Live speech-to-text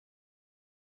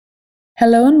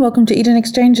Hello and welcome to Eden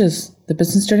Exchanges, the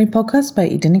business journey podcast by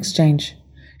Eden Exchange.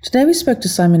 Today we spoke to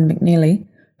Simon McNeely,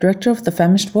 director of the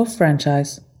Famished Wolf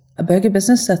franchise, a burger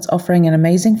business that's offering an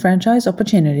amazing franchise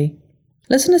opportunity.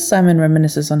 Listen as Simon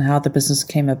reminisces on how the business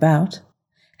came about,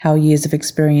 how years of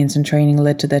experience and training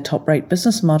led to their top-rate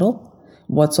business model,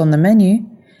 what's on the menu,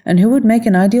 and who would make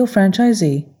an ideal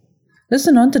franchisee.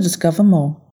 Listen on to discover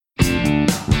more.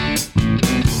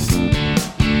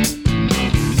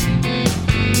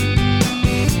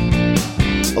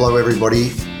 Hello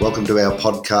everybody, welcome to our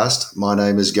podcast. My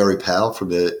name is Gary Powell from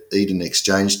the Eden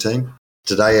Exchange team.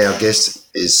 Today our guest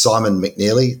is Simon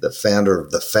McNeely, the founder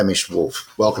of the Famished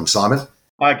Wolf. Welcome, Simon.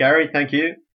 Hi Gary, thank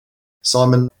you.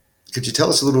 Simon, could you tell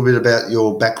us a little bit about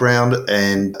your background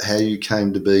and how you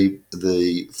came to be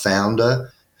the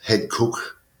founder, head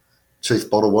cook, chief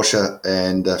bottle washer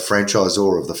and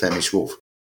franchisor of the Famished Wolf?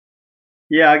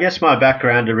 Yeah, I guess my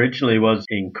background originally was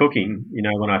in cooking.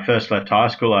 When I first left high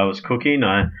school, I was cooking.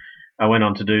 I went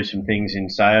on to do some things in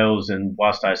sales, and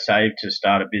whilst I saved to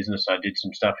start a business, I did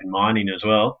some stuff in mining as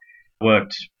well.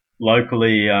 Worked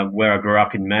locally where I grew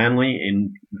up in Manly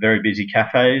in very busy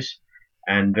cafes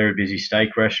and very busy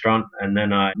steak restaurant, and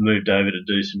then I moved over to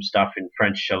do some stuff in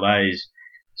French chalets.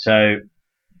 So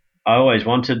I always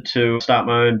wanted to start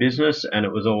my own business, and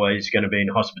it was always going to be in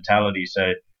hospitality.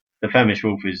 So the Famished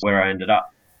Wolf is where I ended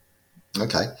up.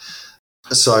 Okay.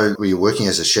 So were you working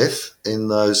as a chef in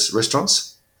those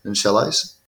restaurants and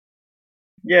chalets?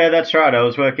 Yeah, that's right. I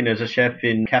was working as a chef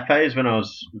in cafes when I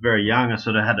was very young. I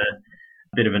sort of had a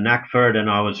bit of a knack for it, and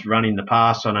I was running the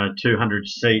pass on a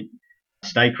 200-seat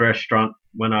steak restaurant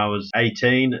when I was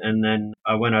 18, and then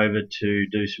I went over to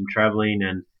do some travelling,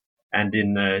 and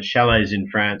in the chalets in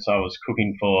France, I was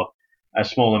cooking for a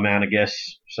small amount of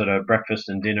guests, sort of breakfast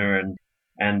and dinner, and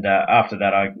after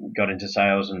that, I got into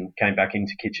sales and came back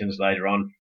into kitchens later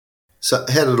on. So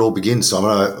how did it all begin,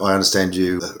 Simon? I understand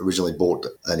you originally bought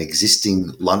an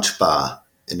existing lunch bar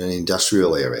in an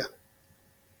industrial area.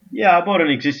 Yeah, I bought an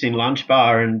existing lunch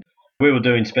bar, and we were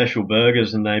doing special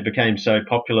burgers, and they became so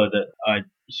popular that I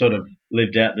sort of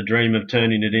lived out the dream of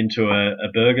turning it into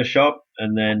a burger shop.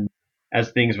 And then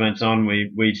as things went on,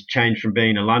 we changed from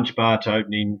being a lunch bar to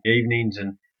opening evenings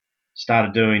and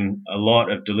started doing a lot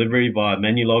of delivery via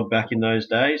Menulog back in those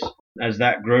days. As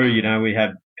that grew, we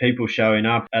had people showing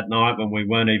up at night when we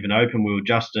weren't even open. We were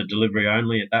just a delivery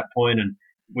only at that point, and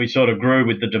we sort of grew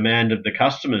with the demand of the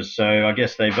customers. So I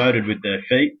guess they voted with their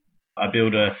feet. I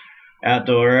built a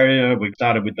outdoor area. We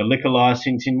started with the liquor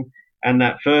licensing, and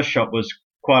that first shop was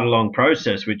quite a long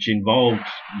process, which involved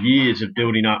years of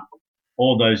building up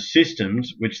all those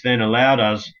systems, which then allowed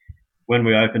us, when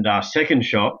we opened our second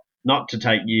shop, not to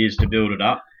take years to build it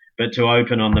up, but to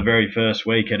open on the very first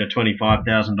week at a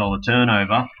 $25,000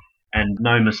 turnover and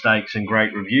no mistakes and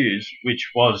great reviews, which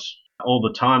was all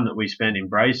the time that we spent in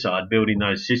Braeside building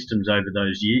those systems over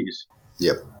those years.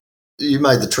 Yep. You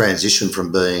made the transition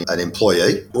from being an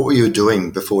employee. What were you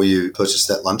doing before you purchased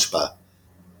that lunch bar?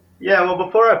 Yeah, well,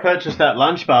 before I purchased that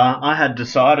lunch bar, I had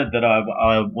decided that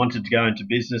I wanted to go into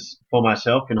business for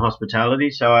myself in hospitality.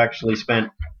 So I actually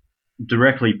spent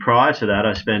directly prior to that,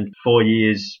 I spent 4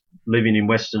 years living in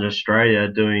Western Australia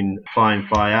doing fly-in,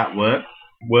 fly-out work,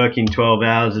 working 12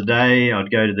 hours a day.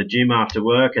 I'd go to the gym after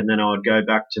work, and then I would go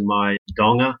back to my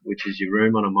donga, which is your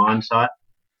room on a mine site,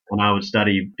 and I would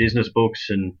study business books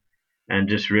and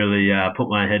just really put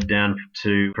my head down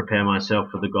to prepare myself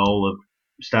for the goal of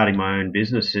starting my own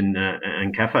business in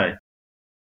cafe.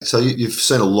 So you've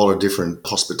seen a lot of different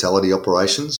hospitality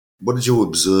operations. What did you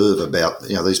observe about,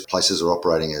 these places are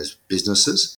operating as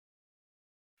businesses?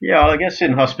 Yeah, well, I guess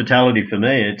in hospitality for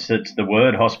me, it's the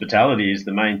word hospitality is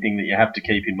the main thing that you have to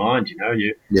keep in mind.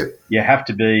 You have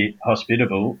to be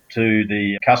hospitable to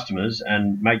the customers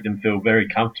and make them feel very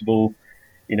comfortable,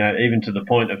 even to the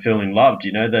point of feeling loved.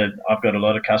 That I've got a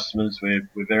lot of customers,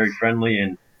 we're very friendly,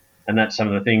 and that's some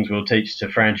of the things we'll teach to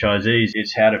franchisees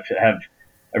is how to have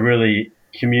a really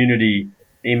community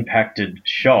impacted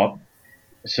shop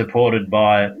supported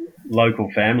by local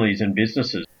families and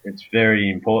businesses. It's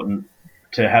very important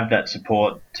to have that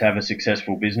support to have a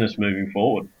successful business moving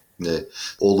forward. Yeah.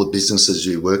 All the businesses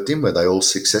you worked in, were they all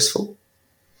successful?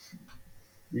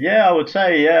 Yeah, I would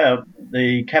say, yeah.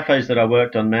 The cafes that I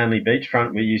worked on Manly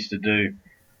Beachfront, we used to do,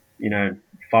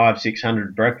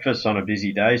 500-600 breakfasts on a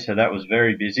busy day, so that was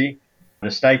very busy. The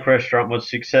steak restaurant was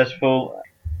successful.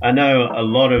 I know a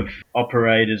lot of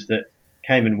operators that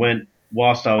came and went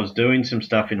whilst I was doing some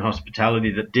stuff in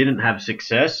hospitality that didn't have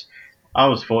success. I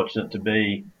was fortunate to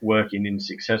be working in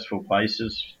successful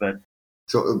places.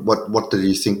 So what do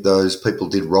you think those people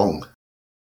did wrong?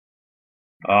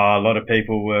 A lot of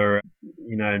people were,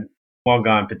 One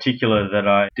guy in particular that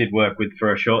I did work with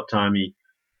for a short time,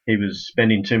 he was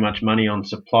spending too much money on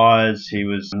suppliers. He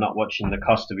was not watching the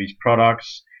cost of his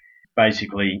products.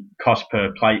 Basically, cost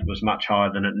per plate was much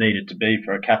higher than it needed to be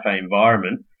for a cafe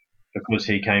environment because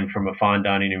he came from a fine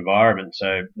dining environment.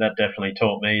 So that definitely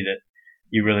taught me that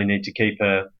you really need to keep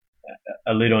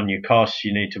a lid on your costs.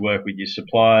 You need to work with your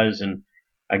suppliers. And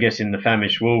I guess in the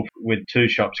Famished Wolf, with 2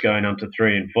 shops going on to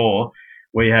 3 and 4,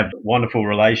 we have wonderful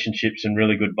relationships and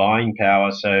really good buying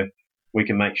power. So we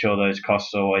can make sure those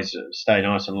costs always stay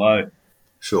nice and low.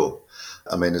 Sure.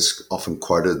 I mean, it's often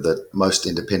quoted that most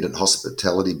independent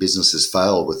hospitality businesses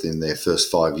fail within their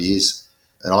first 5 years.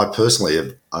 And I personally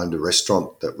have owned a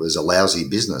restaurant that was a lousy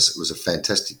business. It was a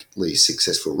fantastically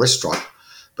successful restaurant,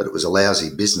 but it was a lousy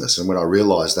business. And when I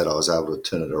realised that, I was able to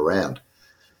turn it around.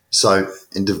 So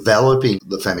in developing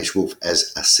the Famished Wolf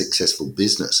as a successful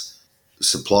business,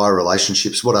 supplier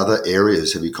relationships, what other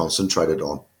areas have you concentrated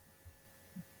on?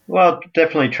 Well,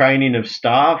 definitely training of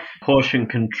staff, portion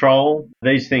control.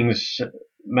 These things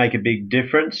make a big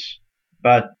difference.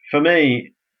 But for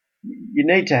me, you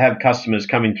need to have customers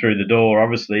coming through the door,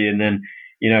 obviously, and then,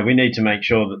 we need to make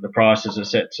sure that the prices are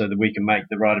set so that we can make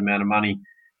the right amount of money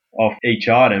off each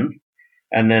item.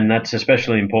 And then that's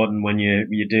especially important when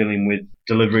you're dealing with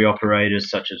delivery operators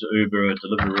such as Uber or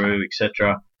Deliveroo,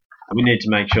 etc. We need to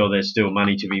make sure there's still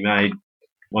money to be made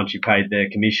once you paid their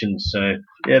commissions. So,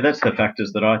 yeah, that's the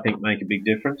factors that I think make a big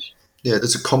difference. Yeah,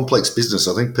 it's a complex business.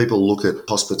 I think people look at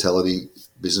hospitality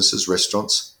businesses,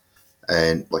 restaurants,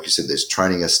 and like you said, there's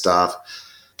training of staff,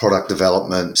 product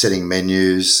development, setting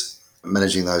menus,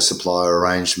 managing those supplier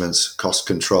arrangements, cost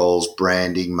controls,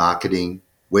 branding, marketing,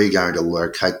 where you're going to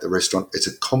locate the restaurant. It's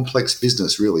a complex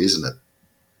business, really, isn't it?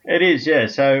 It is, yeah.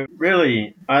 So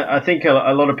really, I think a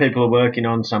lot of people are working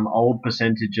on some old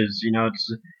percentages.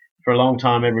 It's for a long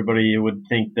time, everybody would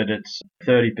think that it's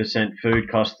 30% food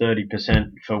cost,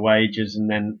 30% for wages, and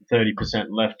then 30%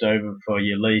 left over for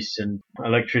your lease and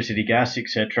electricity, gas,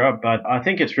 etc. But I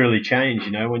think it's really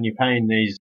changed. When you're paying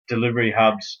these delivery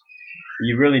hubs,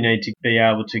 you really need to be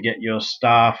able to get your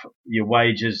staff, your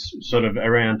wages sort of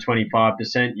around 25%,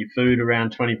 your food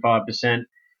around 25%.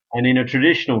 And in a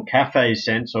traditional cafe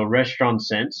sense or restaurant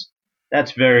sense,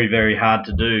 that's very, very hard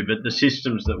to do. But the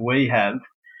systems that we have,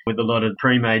 with a lot of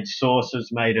pre-made sauces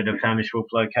made at a Famished Wolf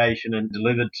location and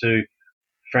delivered to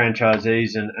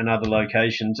franchisees and other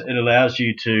locations, it allows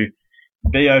you to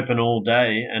be open all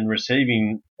day and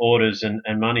receiving orders and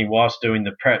money whilst doing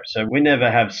the prep. So we never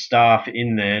have staff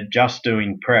in there just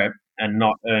doing prep and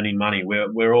not earning money.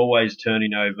 We're always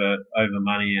turning over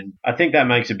money. And I think that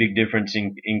makes a big difference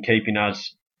in keeping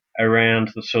us around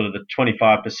the sort of the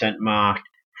 25% mark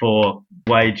for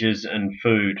wages and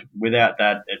food. Without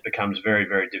that, it becomes very,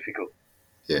 very difficult.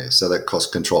 Yeah, so that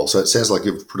cost control. So it sounds like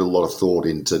you've put a lot of thought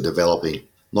into developing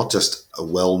not just a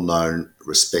well-known,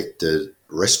 respected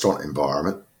restaurant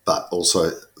environment, but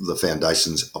also the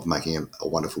foundations of making a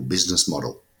wonderful business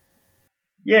model.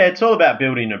 Yeah, it's all about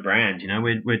building a brand.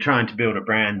 We're trying to build a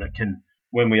brand that can,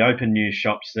 when we open new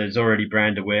shops, there's already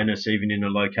brand awareness, even in a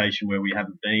location where we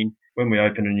haven't been. When we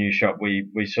open a new shop, we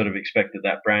sort of expect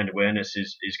that brand awareness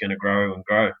is going to grow and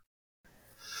grow.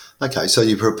 Okay, so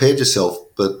you prepared yourself,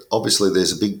 but obviously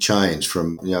there's a big change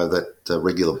from that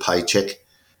regular paycheck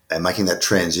and making that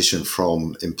transition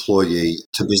from employee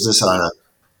to business owner.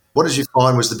 What did you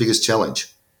find was the biggest challenge?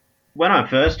 When I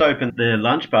first opened the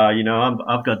lunch bar,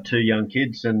 I've got 2 young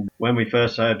kids, and when we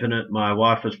first opened it, my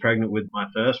wife was pregnant with my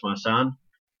son.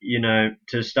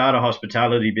 To start a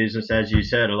hospitality business, as you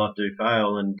said, a lot do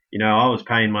fail. And, I was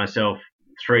paying myself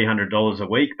 $300 a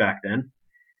week back then.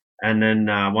 And then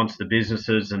once the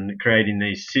businesses and creating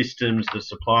these systems, the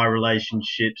supply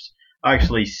relationships, I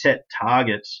actually set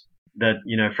targets that,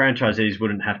 franchisees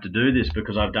wouldn't have to do this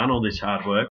because I've done all this hard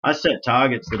work. I set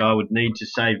targets that I would need to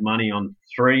save money on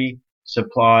 3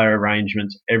 supplier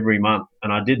arrangements every month.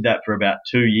 And I did that for about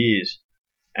 2 years.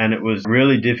 And it was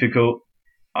really difficult.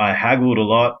 I haggled a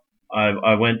lot.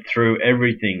 I went through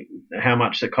everything, how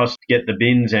much it cost to get the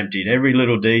bins emptied. Every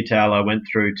little detail I went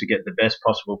through to get the best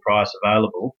possible price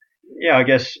available. Yeah, I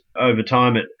guess over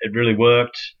time it really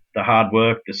worked. The hard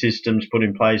work, the systems put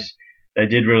in place, they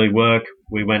did really work.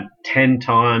 We went 10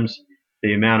 times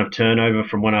the amount of turnover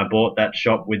from when I bought that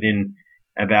shop within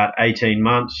about 18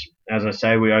 months. As I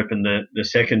say, we opened the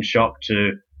second shop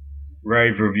to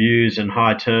rave reviews and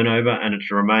high turnover, and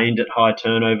it's remained at high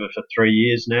turnover for 3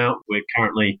 years now. We're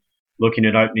currently looking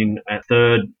at opening a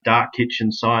 3rd dark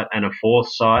kitchen site and a 4th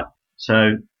site.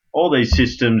 So all these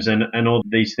systems and all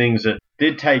these things that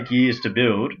did take years to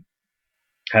build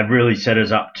have really set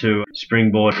us up to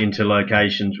springboard into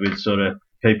locations with sort of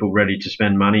people ready to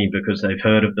spend money because they've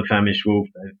heard of the famished wolf.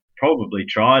 They've probably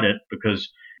tried it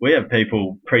because we have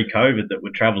people pre-COVID that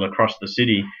would travel across the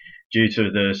city due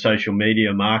to the social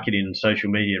media marketing and social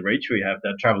media reach we have.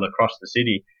 They'll travel across the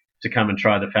city to come and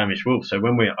try the famished wolf. So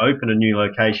when we open a new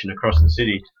location across the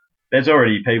city, there's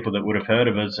already people that would have heard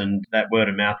of us, and that word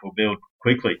of mouth will build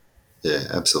quickly. Yeah,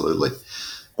 absolutely.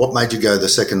 What made you go the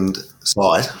second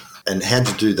site, and how did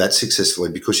you do that successfully?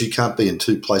 Because you can't be in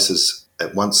two places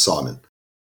at once, Simon.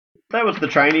 That was the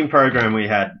training program we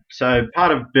had. So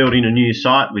part of building a new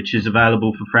site, which is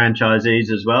available for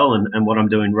franchisees as well, and what I'm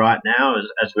doing right now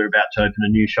as we're about to open a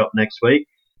new shop next week,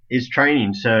 is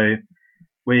training. So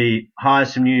we hire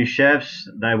some new chefs.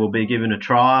 They will be given a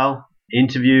trial,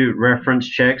 interview, reference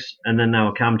checks, and then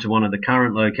they'll come to one of the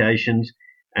current locations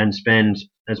and spend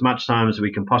as much time as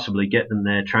we can possibly get them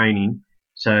there training.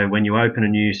 So when you open a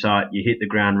new site, you hit the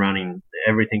ground running.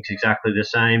 Everything's exactly the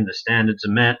same. The standards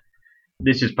are met.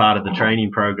 This is part of the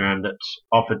training program that's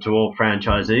offered to all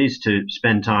franchisees to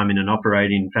spend time in an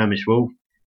operating famished wolf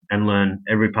and learn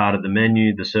every part of the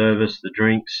menu, the service, the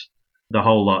drinks, the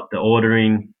whole lot, the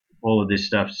ordering, all of this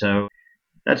stuff. So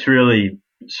that's really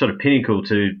sort of pinnacle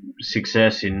to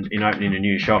success in opening a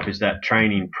new shop, is that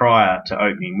training prior to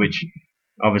opening, which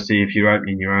obviously if you're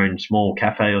opening your own small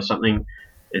cafe or something,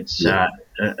 it's a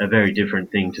very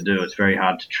different thing to do. It's very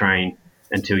hard to train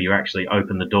until you actually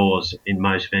open the doors in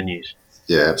most venues.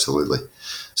 Yeah, absolutely.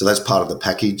 So that's part of the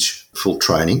package, full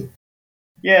training?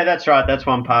 Yeah, that's right. That's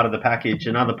one part of the package.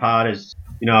 Another part is,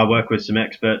 I work with some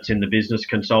experts in the business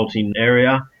consulting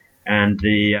area and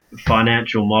the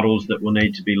financial models that will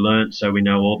need to be learnt so we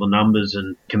know all the numbers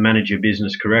and can manage your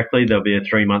business correctly. There'll be a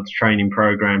 3-month training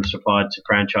program supplied to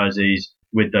franchisees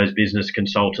with those business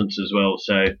consultants as well.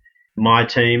 So my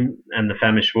team and the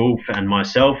Famished Wolf and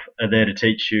myself are there to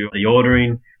teach you the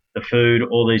ordering, the food,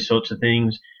 all these sorts of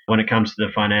things. When it comes to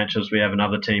the financials, we have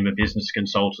another team of business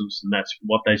consultants, and that's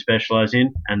what they specialise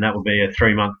in. And that will be a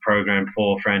 3-month program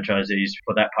for franchisees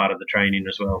for that part of the training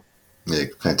as well. Yeah,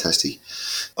 fantastic.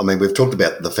 I mean, we've talked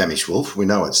about the Famished Wolf. We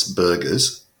know it's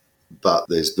burgers, but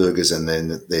there's burgers and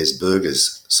then there's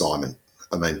burgers, Simon.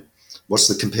 I mean, what's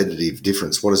the competitive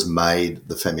difference? What has made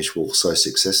the Famished Wolf so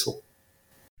successful?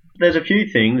 There's a few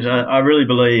things. I really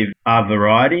believe our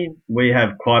variety. We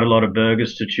have quite a lot of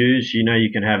burgers to choose.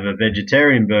 You can have a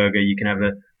vegetarian burger, you can have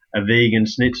a vegan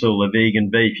schnitzel, a vegan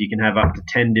beef, you can have up to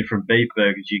 10 different beef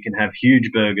burgers, you can have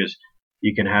huge burgers,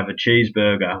 you can have a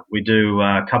cheeseburger. We do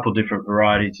a couple different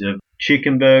varieties of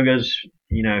chicken burgers,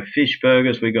 fish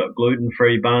burgers, we got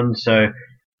gluten-free buns. So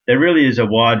there really is a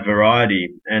wide variety,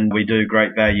 and we do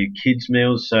great value kids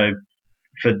meals. So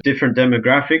for different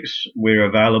demographics, we're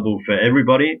available for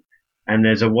everybody, and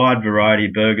there's a wide variety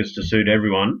of burgers to suit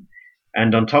everyone.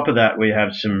 And on top of that, we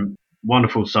have some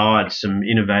wonderful sides, some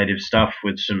innovative stuff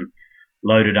with some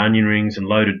loaded onion rings and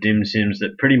loaded dim sims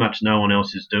that pretty much no one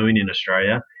else is doing in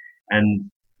Australia. And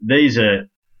these are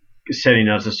setting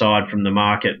us aside from the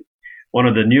market. One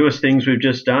of the newest things we've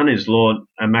just done is launch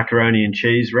a macaroni and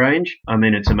cheese range. I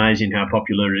mean, it's amazing how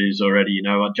popular it is already.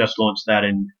 I just launched that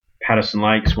in Patterson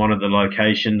Lakes, one of the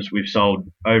locations. We've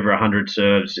sold over 100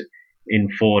 serves in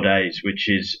 4 days, which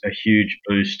is a huge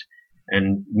boost.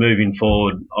 And moving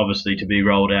forward, obviously, to be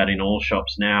rolled out in all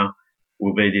shops now,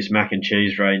 will be this mac and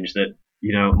cheese range that,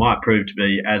 might prove to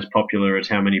be as popular as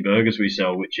how many burgers we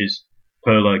sell, which is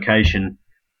per location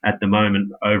at the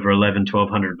moment over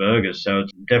 1,100 burgers. So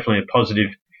it's definitely a positive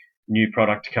new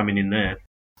product coming in there.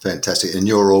 Fantastic. And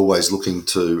you're always looking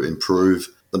to improve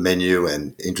the menu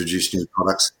and introduce new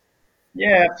products?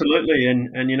 Yeah, absolutely. And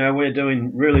we're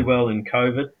doing really well in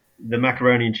COVID. The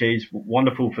macaroni and cheese,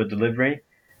 wonderful for delivery.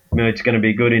 It's going to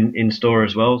be good in store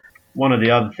as well. One of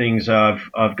the other things I've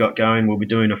got going, we'll be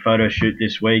doing a photo shoot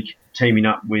this week, teaming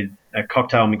up with a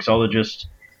cocktail mixologist,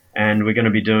 and we're going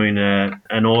to be doing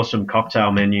an awesome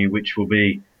cocktail menu, which will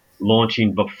be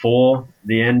launching before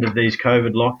the end of these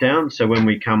COVID lockdowns. So when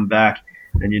we come back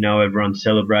and, everyone's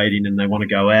celebrating and they want to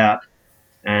go out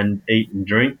and eat and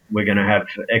drink, we're going to have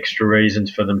extra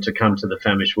reasons for them to come to the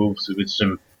Famished Wolves with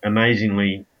some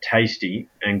amazingly tasty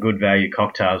and good value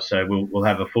cocktails. So we'll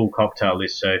have a full cocktail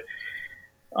list. So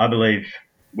I believe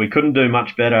we couldn't do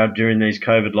much better during these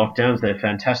COVID lockdowns. They're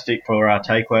fantastic for our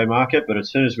takeaway market, but as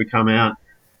soon as we come out,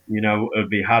 it would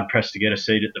be hard pressed to get a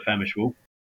seat at the Famished Wolf.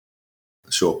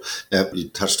 Sure. Now, you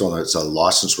touched on it. It's a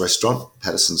licensed restaurant,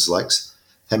 Patterson's Lakes.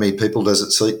 How many people does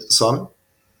it seat, Simon?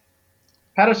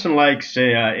 Patterson Lakes,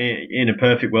 in a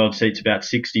perfect world, seats about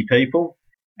 60 people.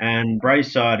 And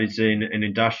Braeside is in an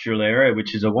industrial area,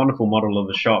 which is a wonderful model of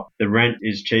a shop. The rent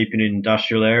is cheap in an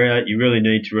industrial area. You really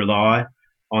need to rely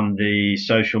on the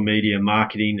social media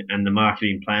marketing and the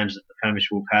marketing plans that the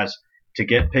Famished Wolf has to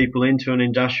get people into an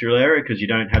industrial area, because you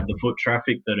don't have the foot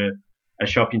traffic that a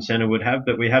shopping centre would have.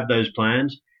 But we have those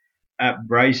plans. At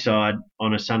Braeside,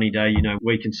 on a sunny day,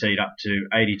 we can seat up to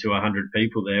 80 to 100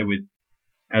 people there with,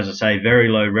 as I say, very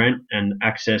low rent and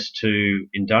access to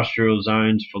industrial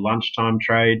zones for lunchtime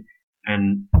trade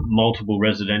and multiple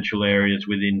residential areas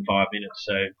within 5 minutes.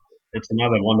 So it's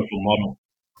another wonderful model.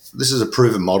 This is a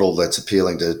proven model that's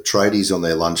appealing to tradies on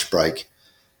their lunch break,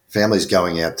 families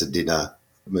going out to dinner,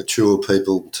 mature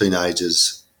people,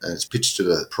 teenagers, and it's pitched at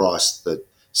a price that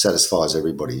satisfies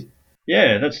everybody.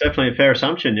 Yeah, that's definitely a fair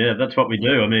assumption. Yeah, that's what we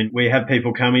do. I mean, we have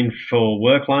people coming for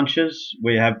work lunches.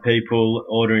 We have people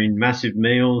ordering massive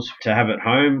meals to have at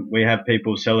home. We have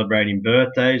people celebrating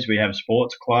birthdays. We have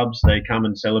sports clubs. They come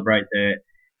and celebrate their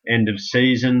end of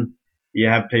season. You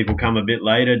have people come a bit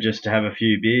later just to have a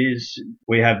few beers.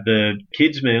 We have the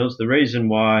kids' meals. The reason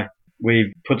why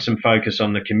we've put some focus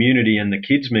on the community and the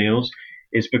kids' meals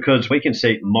is because we can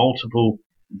seat multiple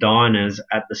diners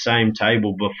at the same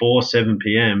table before 7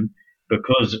 p.m.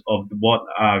 because of what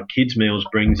our kids' meals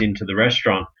brings into the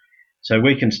restaurant. So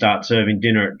we can start serving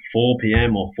dinner at 4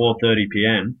 p.m. or 4:30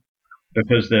 p.m.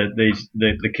 because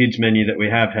the kids' menu that we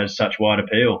have has such wide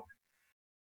appeal.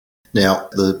 Now,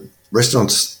 the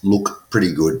restaurants look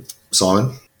pretty good,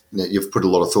 Simon. Now, you've put a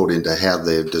lot of thought into how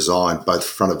they're designed, both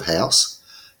front of house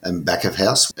and back of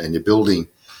house, and you're building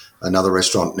another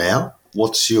restaurant now.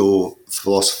 What's your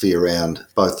philosophy around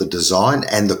both the design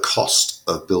and the cost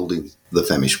of building the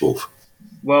Famished Wolf?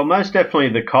 Well, most definitely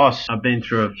the cost. I've been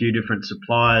through a few different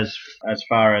suppliers as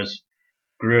far as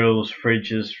grills,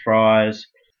 fridges, fries.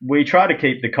 We try to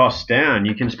keep the costs down.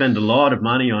 You can spend a lot of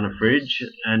money on a fridge,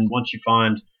 and once you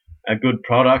find a good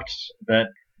product that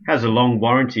has a long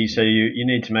warranty, so you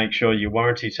need to make sure your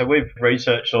warranty. So we've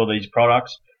researched all these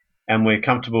products, and we're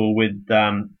comfortable with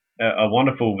a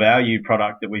wonderful value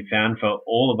product that we found for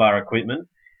all of our equipment.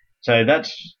 So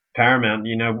that's paramount.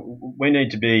 We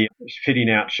need to be fitting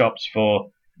out shops for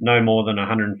no more than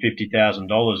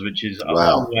 $150,000, which is a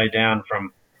long way down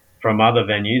from other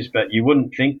venues. But you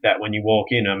wouldn't think that when you walk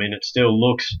in. I mean, it still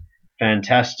looks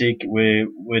fantastic.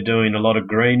 We're doing a lot of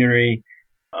greenery,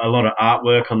 a lot of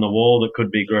artwork on the wall that could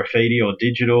be graffiti or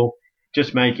digital,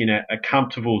 just making a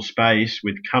comfortable space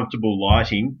with comfortable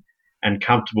lighting and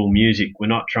comfortable music. We're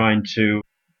not trying to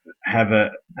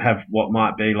have what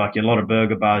might be like in a lot of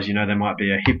burger bars, there might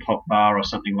be a hip hop bar or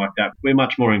something like that. We're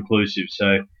much more inclusive,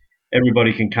 so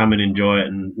everybody can come and enjoy it,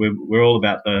 and we're all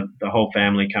about the whole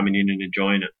family coming in and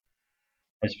enjoying it.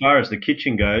 As far as the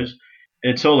kitchen goes,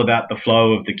 it's all about the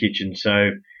flow of the kitchen. So,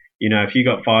 if you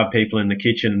got 5 people in the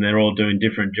kitchen and they're all doing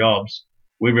different jobs,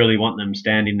 we really want them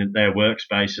standing at their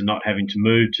workspace and not having to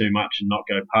move too much and not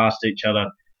go past each other.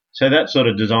 So that sort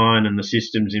of design and the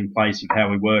systems in place of how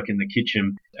we work in the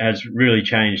kitchen has really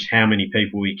changed how many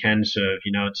people we can serve.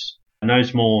 It's no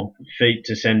small feat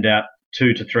to send out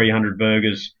 200 to 300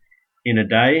 burgers in a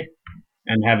day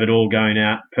and have it all going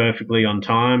out perfectly on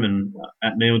time. And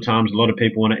at meal times, a lot of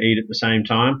people want to eat at the same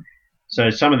time. So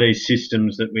some of these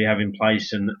systems that we have in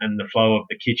place and the flow of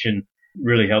the kitchen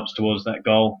really helps towards that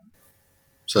goal.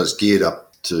 So it's geared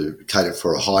up to cater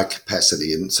for a high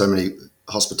capacity, and so many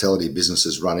hospitality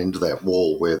businesses run into that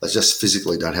wall where they just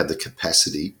physically don't have the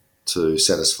capacity to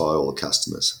satisfy all the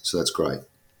customers. So that's great.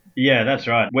 Yeah, that's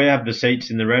right. We have the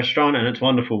seats in the restaurant, and it's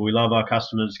wonderful. We love our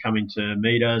customers coming to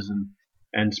meet us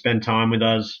and spend time with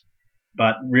us.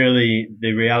 But really,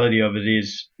 the reality of it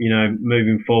is,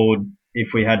 moving forward, if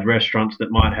we had restaurants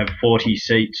that might have 40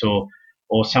 seats or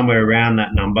somewhere around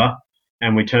that number,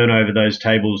 and we turn over those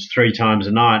tables 3 times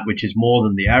a night, which is more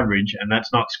than the average, and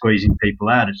that's not squeezing people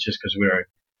out. It's just because we're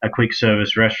a quick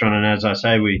service restaurant. And as I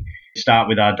say, we start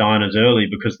with our diners early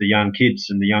because the young kids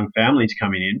and the young families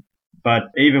coming in. But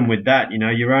even with that,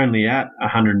 you're only at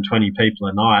 120 people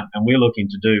a night, and we're looking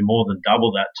to do more than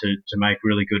double that to make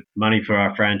really good money for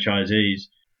our franchisees.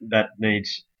 That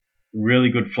needs really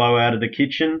good flow out of the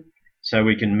kitchen so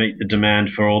we can meet the demand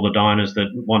for all the diners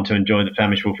that want to enjoy the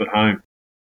Famished Wolf at home.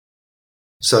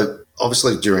 So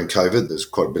obviously during COVID, there's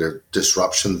quite a bit of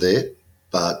disruption there,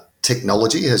 but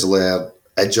technology has allowed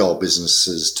agile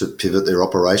businesses to pivot their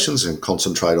operations and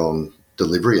concentrate on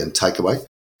delivery and takeaway.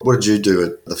 What did you do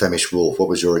at the Famished Wolf? What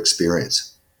was your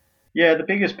experience? Yeah, the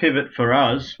biggest pivot for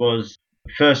us was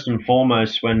first and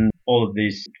foremost when all of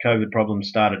these COVID problems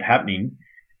started happening.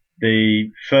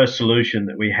 The first solution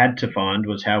that we had to find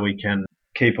was how we can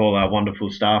keep all our wonderful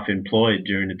staff employed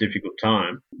during a difficult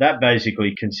time. That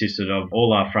basically consisted of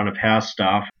all our front of house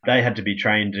staff. They had to be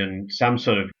trained in some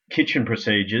sort of kitchen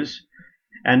procedures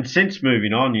And since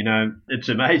moving on, it's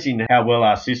amazing how well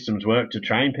our systems work to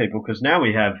train people, because now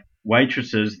we have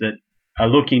waitresses that are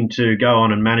looking to go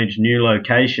on and manage new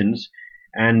locations,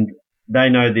 and they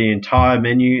know the entire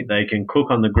menu. They can cook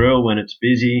on the grill when it's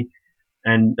busy,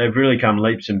 and they've really come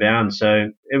leaps and bounds. So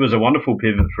it was a wonderful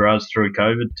pivot for us through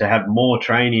COVID to have more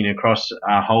training across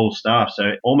our whole staff.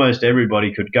 So almost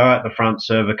everybody could go out the front,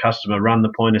 serve a customer, run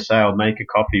the point of sale, make a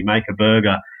coffee, make a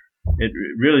burger. It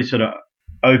really sort of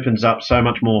opens up so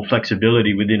much more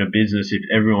flexibility within a business if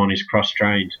everyone is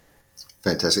cross-trained.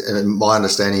 Fantastic. And my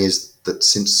understanding is that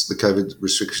since the COVID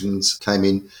restrictions came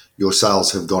in, your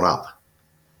sales have gone up.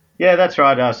 Yeah, that's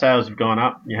right. Our sales have gone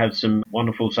up. You have some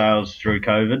wonderful sales through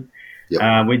COVID.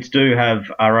 Yep. We do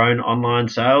have our own online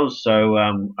sales. So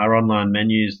our online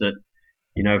menus that,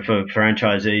 for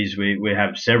franchisees, we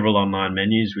have several online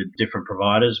menus with different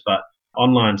providers, but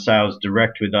online sales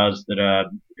direct with us that are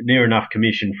near enough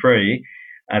commission free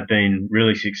have been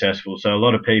really successful. So a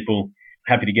lot of people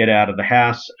happy to get out of the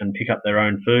house and pick up their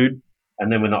own food, and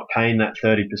then we're not paying that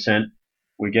 30%.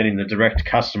 We're getting the direct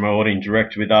customer ordering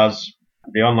direct with us.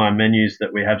 The online menus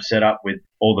that we have set up with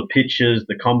all the pictures,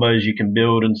 the combos you can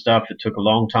build and stuff, it took a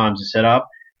long time to set up,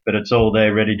 but it's all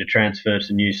there ready to transfer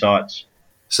to new sites.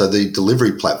 So the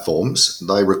delivery platforms,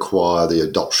 they require the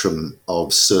adoption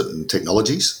of certain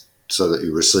technologies so that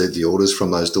you receive the orders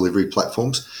from those delivery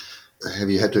platforms. Have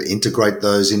you had to integrate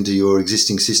those into your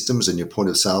existing systems and your point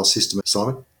of sale system,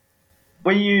 Simon?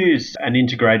 We use an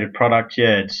integrated product,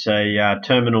 It's a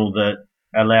terminal that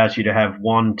allows you to have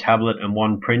one tablet and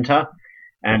one printer,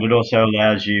 and it also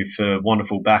allows you for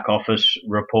wonderful back office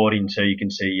reporting, so you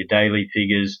can see your daily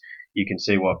figures, you can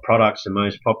see what products are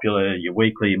most popular, your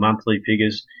weekly, your monthly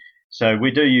figures. So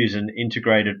we do use an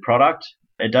integrated product.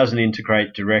 It doesn't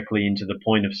integrate directly into the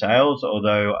point of sales,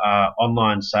 although our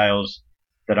online sales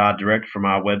that are direct from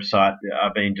our website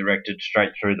are being directed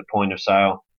straight through the point of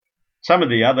sale. Some of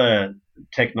the other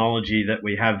technology that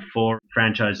we have for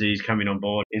franchisees coming on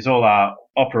board is all our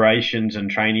operations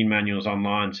and training manuals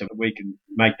online, so we can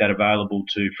make that available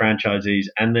to franchisees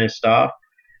and their staff.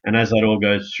 And as that all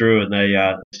goes through and they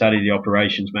study the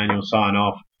operations manual, sign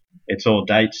off, it's all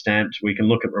date stamped. We can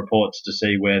look at reports to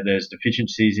see where there's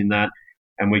deficiencies in that,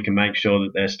 and we can make sure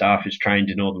that their staff is trained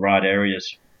in all the right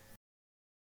areas.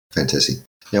 Fantastic.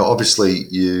 Now, obviously,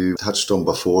 you touched on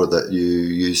before that you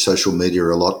use social media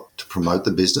a lot to promote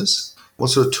the business. What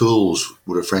sort of tools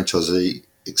would a franchisee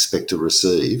expect to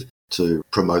receive to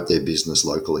promote their business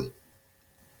locally?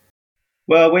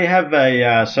 Well, we have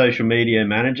a social media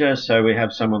manager, so we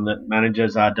have someone that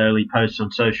manages our daily posts on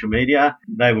social media.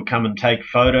 They will come and take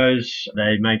photos.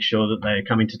 They make sure that they're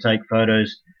coming to take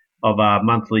photos of our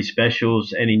monthly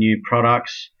specials, any new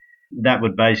products. That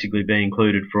would basically be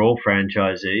included for all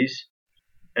franchisees.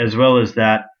 As well as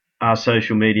that, our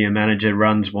social media manager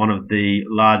runs one of the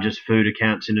largest food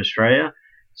accounts in Australia.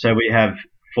 So we have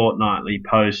fortnightly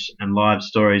posts and live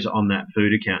stories on that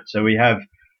food account. So we have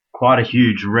quite a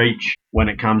huge reach when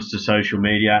it comes to social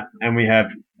media, and we have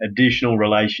additional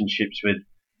relationships with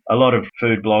a lot of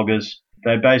food bloggers.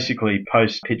 They basically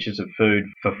post pictures of food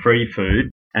for free food,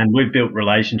 and we've built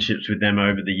relationships with them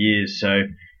over the years. So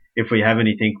if we have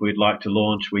anything we'd like to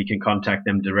launch, we can contact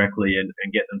them directly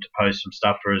and get them to post some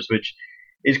stuff for us, which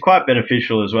is quite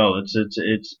beneficial as well.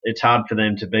 It's hard for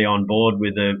them to be on board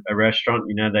with a restaurant.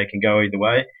 They can go either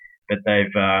way, but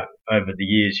they've over the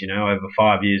years, over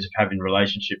 5 years of having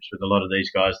relationships with a lot of these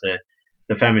guys,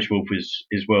 the Famished Wolf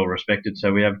is well respected,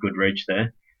 so we have good reach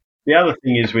there. The other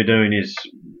thing we're doing is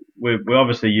we're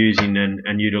obviously using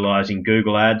and utilizing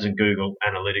Google Ads and Google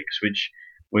Analytics, which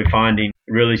we're finding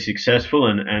really successful,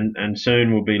 and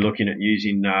soon we'll be looking at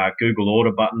using Google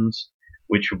order buttons,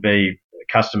 which will be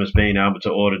customers being able to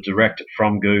order direct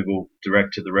from Google,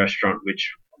 direct to the restaurant,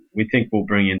 which we think will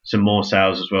bring in some more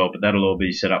sales as well, but that'll all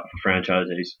be set up for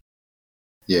franchisees.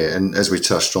 Yeah, and as we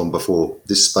touched on before,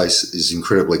 this space is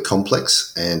incredibly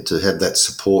complex, and to have that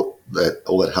support, that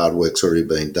all that hard work's already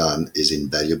been done, is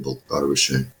invaluable, I would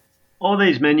assume. All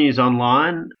these menus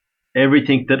online,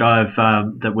 everything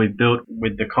that we've built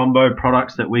with the combo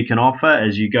products that we can offer,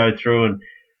 as you go through and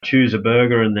choose a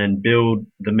burger and then build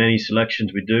the many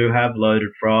selections we do have: loaded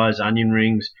fries, onion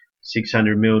rings,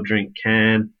 600ml drink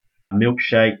can,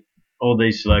 milkshake, all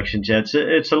these selections. Yeah,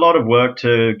 it's a lot of work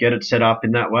to get it set up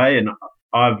in that way, and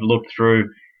I've looked through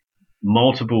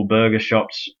multiple burger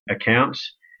shops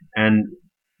accounts, and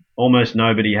almost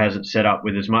nobody has it set up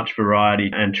with as much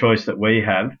variety and choice that we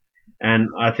have. And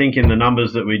I think in the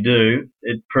numbers that we do,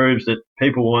 it proves that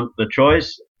people want the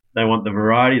choice, they want the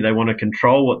variety, they want to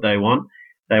control what they want,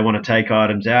 they want to take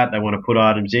items out, they want to put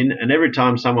items in, and every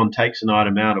time someone takes an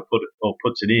item out or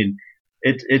puts it in,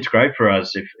 it's great for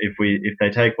us. If they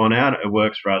take one out, it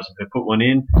works for us. If they put one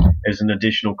in, there's an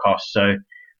additional cost. So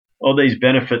all these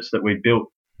benefits that we've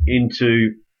built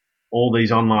into all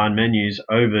these online menus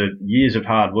over years of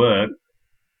hard work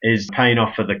is paying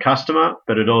off for the customer,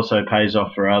 but it also pays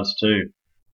off for us too.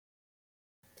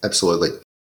 Absolutely.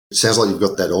 It sounds like you've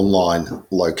got that online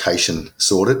location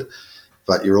sorted,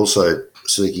 but you're also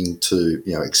seeking to,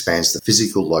 expand the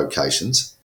physical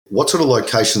locations. What sort of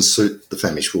locations suit the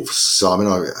Famish Wolf, Simon?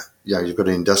 You've got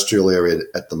an industrial area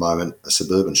at the moment, a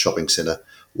suburban shopping centre.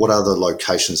 What other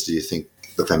locations do you think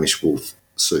the Famish Wolf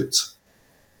suits?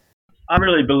 I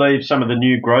really believe some of the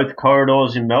new growth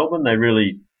corridors in Melbourne, they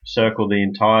really circle the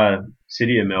entire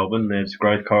city of Melbourne. There's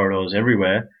growth corridors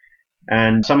everywhere.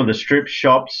 And some of the strip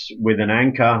shops with an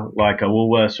anchor like a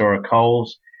Woolworths or a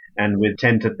Coles and with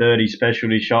 10 to 30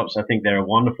 specialty shops, I think they're a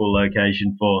wonderful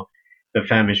location for the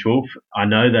Famish Wolf. I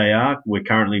know they are. We're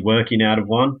currently working out of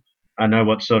one. I know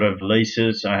what sort of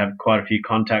leases. I have quite a few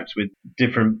contacts with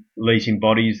different leasing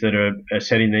bodies that are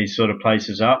setting these sort of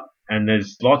places up. And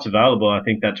there's lots available. I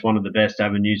think that's one of the best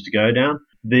avenues to go down.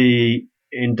 The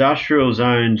industrial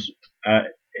zones are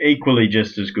equally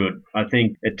just as good. I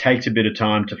think it takes a bit of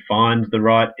time to find the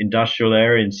right industrial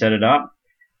area and set it up.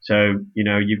 So,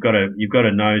 you've got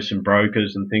to know some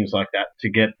brokers and things like that to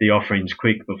get the offerings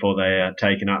quick before they are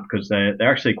taken up, because they're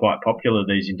actually quite popular,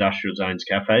 these industrial zones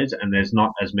cafes, and there's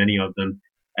not as many of them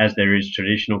as there is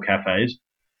traditional cafes,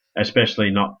 especially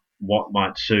not what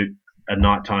might suit a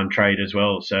nighttime trade as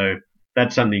well. So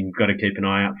that's something you've got to keep an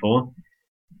eye out for.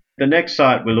 The next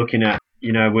site we're looking at,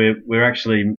 we're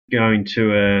actually going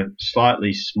to a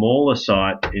slightly smaller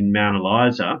site in Mount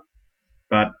Eliza,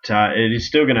 but it is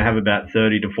still going to have about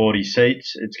 30 to 40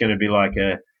 seats. It's going to be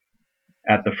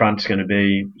at the front's going to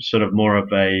be sort of more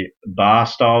of a bar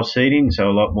style seating, so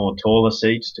a lot more taller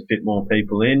seats to fit more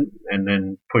people in, and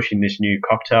then pushing this new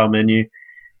cocktail menu,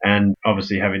 and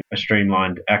obviously having a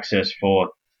streamlined access for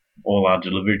all our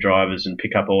delivery drivers and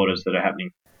pick up orders that are happening.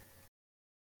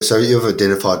 So you've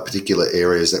identified particular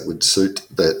areas that would suit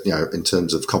that, in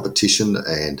terms of competition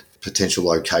and potential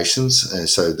locations, and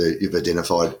so you've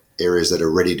identified areas that are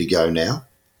ready to go now?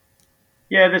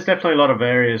 Yeah, there's definitely a lot of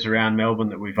areas around Melbourne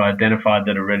that we've identified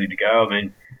that are ready to go. I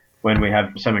mean, when we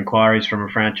have some inquiries from a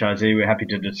franchisee, we're happy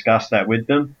to discuss that with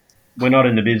them. We're not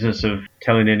in the business of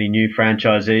telling any new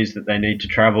franchisees that they need to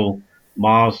travel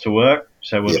miles to work,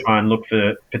 so we'll try and look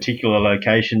for particular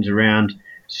locations around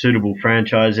suitable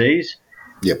franchisees.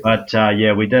 Yep. But,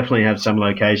 we definitely have some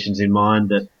locations in mind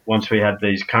that once we have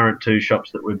these current two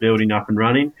shops that we're building up and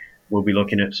running, we'll be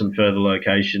looking at some further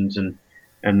locations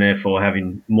and therefore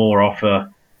having more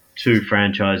offer to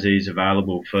franchisees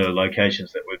available for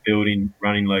locations that we're building,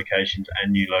 running locations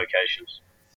and new locations.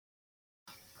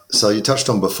 So you touched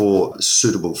on before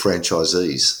suitable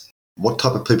franchisees. What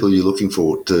type of people are you looking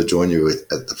for to join you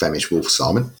at the Famish Wolf,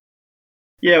 Simon?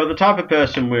 Yeah, well, the type of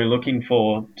person we're looking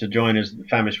for to join us at the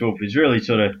Famish Wolf is really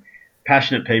sort of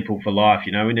passionate people for life.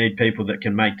 We need people that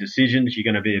can make decisions. You're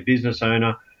going to be a business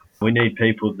owner. We need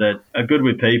people that are good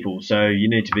with people. So you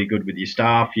need to be good with your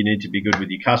staff. You need to be good with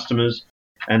your customers.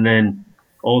 And then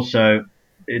also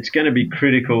it's going to be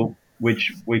critical,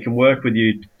 which we can work with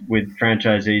you, with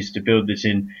franchisees to build this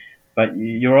in, but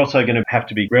you're also going to have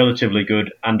to be relatively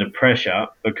good under pressure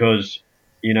because,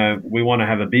 we want to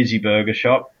have a busy burger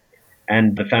shop.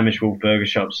 And the Famish Wolf burger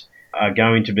shops are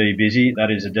going to be busy.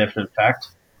 That is a definite fact.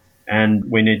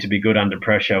 And we need to be good under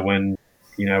pressure when,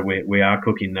 we are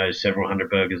cooking those several hundred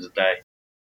burgers a day.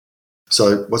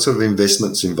 So what sort of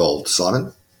investments involved,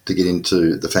 Simon, to get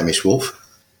into the Famish Wolf?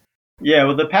 Yeah,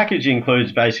 well, the package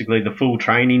includes basically the full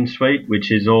training suite,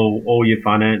 which is all your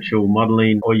financial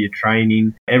modelling, all your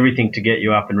training, everything to get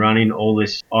you up and running, all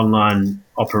this online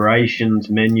operations,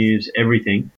 menus,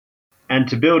 everything. And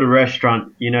to build a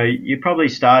restaurant, you're probably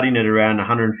starting at around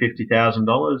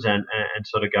 $150,000 and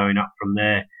sort of going up from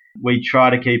there. We try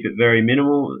to keep it very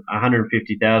minimal,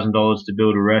 $150,000 to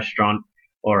build a restaurant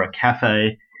or a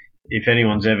cafe. If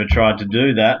anyone's ever tried to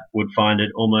do that, would find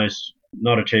it almost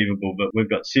not achievable. But we've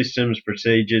got systems,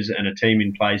 procedures, and a team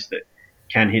in place that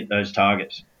can hit those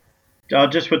targets. I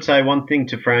just would say one thing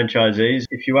to franchisees.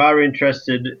 If you are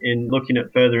interested in looking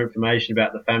at further information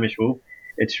about the Famish Wolf,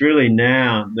 it's really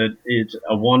now that it's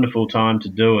a wonderful time to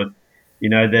do it.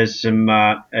 There's some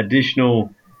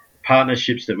additional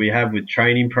partnerships that we have with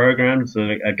training programs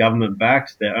that are government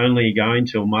backed. They're only going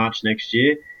till March next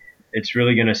year. It's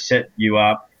really going to set you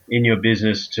up in your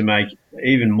business to make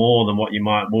even more than what you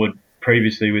would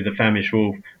previously with the Famish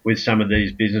Wolf, with some of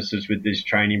these businesses with these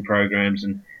training programs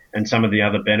and some of the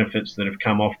other benefits that have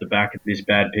come off the back of this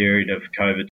bad period of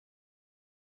COVID.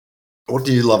 What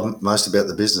do you love most about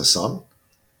the business, Simon?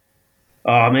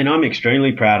 I'm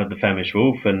extremely proud of the Famished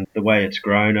Wolf and the way it's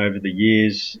grown over the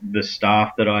years. The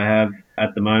staff that I have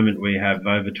at the moment, we have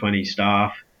over 20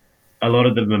 staff. A lot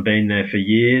of them have been there for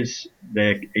years.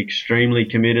 They're extremely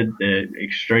committed. They're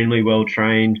extremely well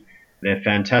trained. They're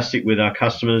fantastic with our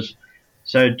customers.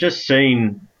 So just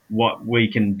seeing what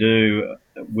we can do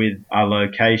with our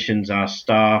locations, our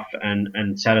staff,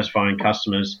 and satisfying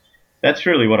customers, that's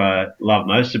really what I love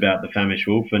most about the Famished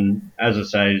Wolf. And as I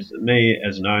say, me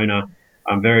as an owner,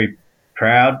 I'm very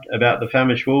proud about the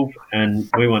Famished Wolf, and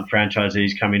we want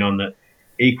franchisees coming on that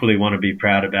equally want to be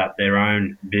proud about their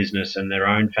own business and their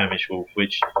own Famished Wolf,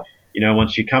 which,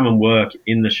 once you come and work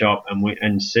in the shop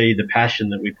and see the passion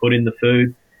that we put in the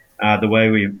food, the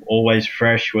way we're always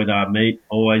fresh with our meat,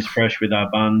 always fresh with our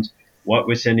buns, what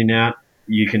we're sending out,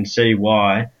 you can see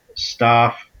why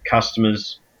staff,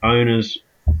 customers, owners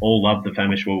all love the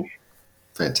Famished Wolf.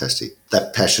 Fantastic.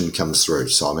 That passion comes through,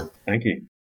 Simon. Thank you.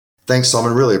 Thanks,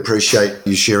 Simon. Really appreciate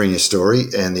you sharing your story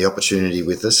and the opportunity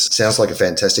with us. Sounds like a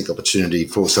fantastic opportunity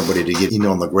for somebody to get in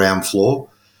on the ground floor,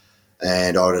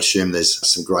 and I would assume there's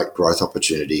some great growth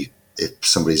opportunity if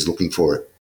somebody's looking for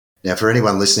it. Now, for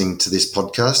anyone listening to this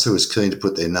podcast who is keen to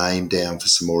put their name down for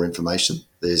some more information,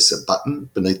 there's a button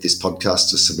beneath this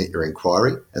podcast to submit your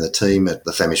inquiry, and the team at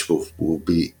the Famished Wolf will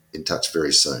be in touch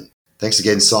very soon. Thanks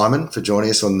again, Simon, for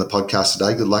joining us on the podcast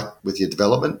today. Good luck with your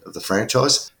development of the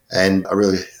franchise, and I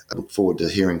really look forward to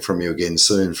hearing from you again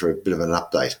soon for a bit of an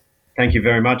update. Thank you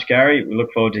very much, Gary. We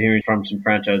look forward to hearing from some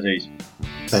franchisees.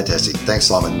 Fantastic. Thanks,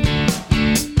 Simon.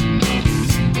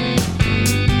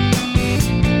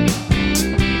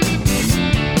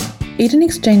 Eden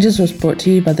Exchanges was brought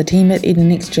to you by the team at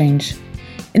Eden Exchange.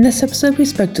 In this episode, we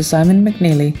spoke to Simon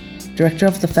McNeely, director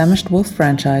of the Famished Wolf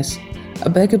franchise, a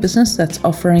burger business that's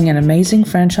offering an amazing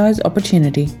franchise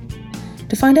opportunity.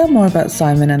 To find out more about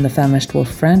Simon and the Famished Wolf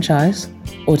franchise,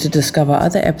 or to discover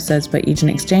other episodes by Eden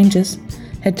Exchanges,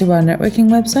 head to our networking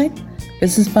website,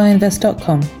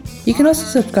 businessbuyinvest.com. You can also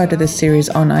subscribe to this series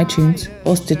on iTunes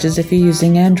or Stitcher if you're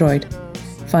using Android.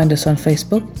 Find us on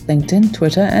Facebook, LinkedIn,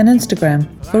 Twitter, and Instagram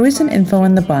for recent info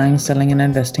in the buying, selling, and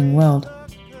investing world.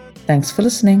 Thanks for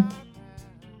listening.